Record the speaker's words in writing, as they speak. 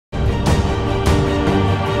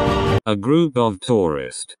A group of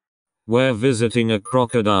tourists were visiting a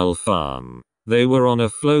crocodile farm. They were on a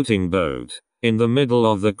floating boat in the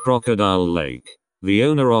middle of the crocodile lake. The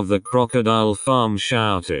owner of the crocodile farm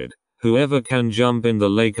shouted, "Whoever can jump in the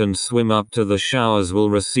lake and swim up to the showers will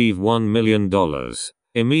receive $1 million.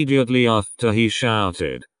 Immediately after he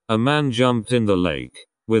shouted, a man jumped in the lake,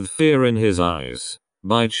 with fear in his eyes.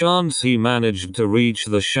 By chance he managed to reach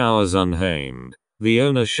the showers unharmed. The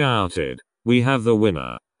owner shouted, "We have the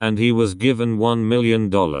winner," and he was given $1 million.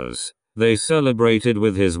 They celebrated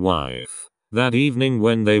with his wife. That evening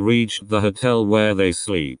when they reached the hotel where they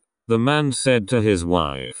sleep, the man said to his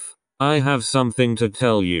wife, "I have something to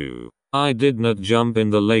tell you. I did not jump in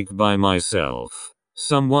the lake by myself.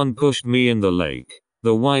 Someone pushed me in the lake."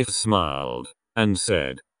 The wife smiled and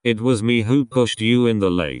said, "It was me who pushed you in the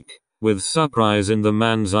lake." With surprise in the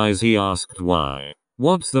man's eyes, he asked why.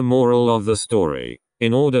 What's the moral of the story?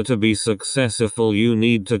 In order to be successful, you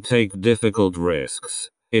need to take difficult risks.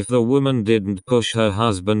 If the woman didn't push her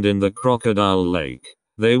husband in the crocodile lake,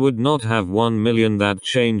 they would not have $1 million that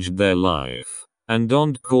changed their life. And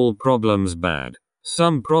don't call problems bad.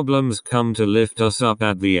 Some problems come to lift us up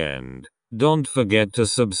at the end. Don't forget to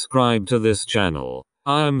subscribe to this channel.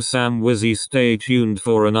 I am Sam Wizzy. Stay tuned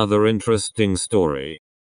for another interesting story.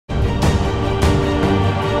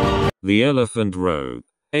 The Elephant Rope.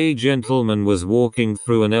 A gentleman was walking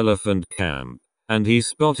through an elephant camp, and he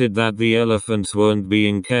spotted that the elephants weren't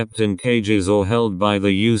being kept in cages or held by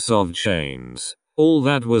the use of chains. All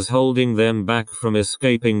that was holding them back from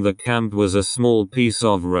escaping the camp was a small piece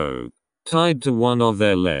of rope, tied to one of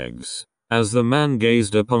their legs. As the man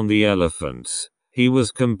gazed upon the elephants, he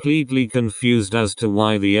was completely confused as to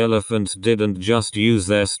why the elephants didn't just use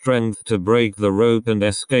their strength to break the rope and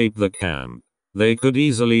escape the camp. They could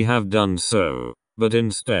easily have done so, but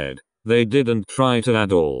instead, they didn't try to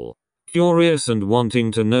at all. Curious and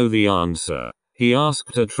wanting to know the answer, he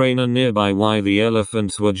asked a trainer nearby why the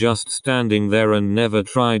elephants were just standing there and never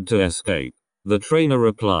tried to escape. The trainer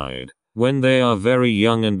replied, "When they are very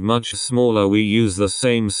young and much smaller, we use the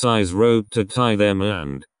same size rope to tie them,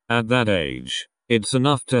 and, at that age, it's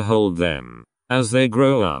enough to hold them. As they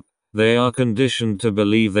grow up, they are conditioned to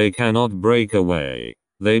believe they cannot break away.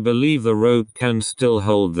 They believe the rope can still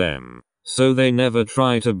hold them, so they never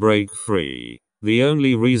try to break free." The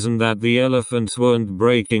only reason that the elephants weren't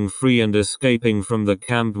breaking free and escaping from the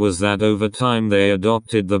camp was that over time they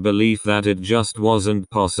adopted the belief that it just wasn't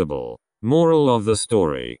possible. Moral of the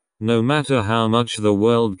story: no matter how much the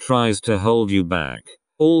world tries to hold you back,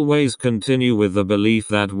 always continue with the belief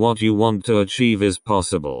that what you want to achieve is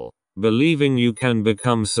possible. Believing you can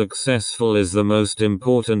become successful is the most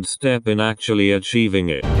important step in actually achieving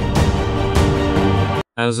it.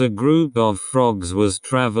 As a group of frogs was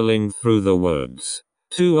traveling through the woods,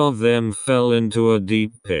 two of them fell into a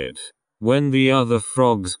deep pit. When the other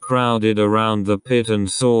frogs crowded around the pit and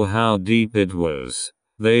saw how deep it was,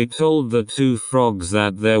 they told the two frogs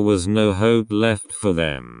that there was no hope left for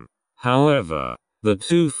them. However, the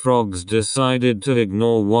two frogs decided to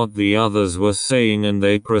ignore what the others were saying and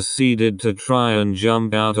they proceeded to try and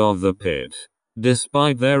jump out of the pit.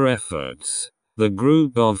 Despite their efforts, the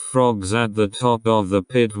group of frogs at the top of the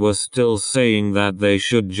pit were still saying that they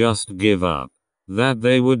should just give up, that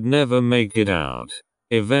they would never make it out.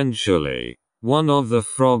 Eventually, one of the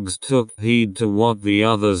frogs took heed to what the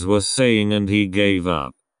others were saying and he gave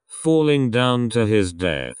up, falling down to his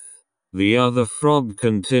death. The other frog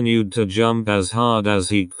continued to jump as hard as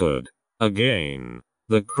he could. Again,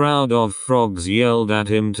 the crowd of frogs yelled at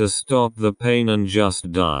him to stop the pain and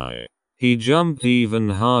just die. He jumped even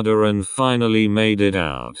harder and finally made it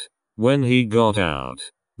out. When he got out,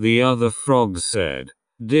 the other frogs said,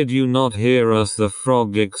 "Did you not hear us?" The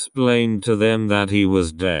frog explained to them that he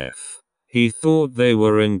was deaf. He thought they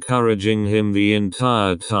were encouraging him the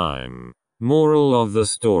entire time. Moral of the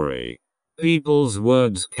story: people's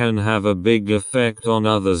words can have a big effect on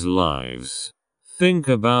others' lives. Think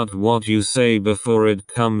about what you say before it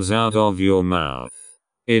comes out of your mouth.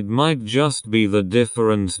 It might just be the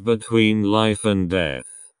difference between life and death.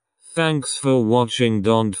 Thanks for watching.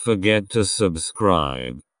 Don't forget to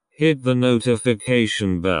subscribe. Hit the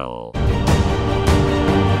notification bell.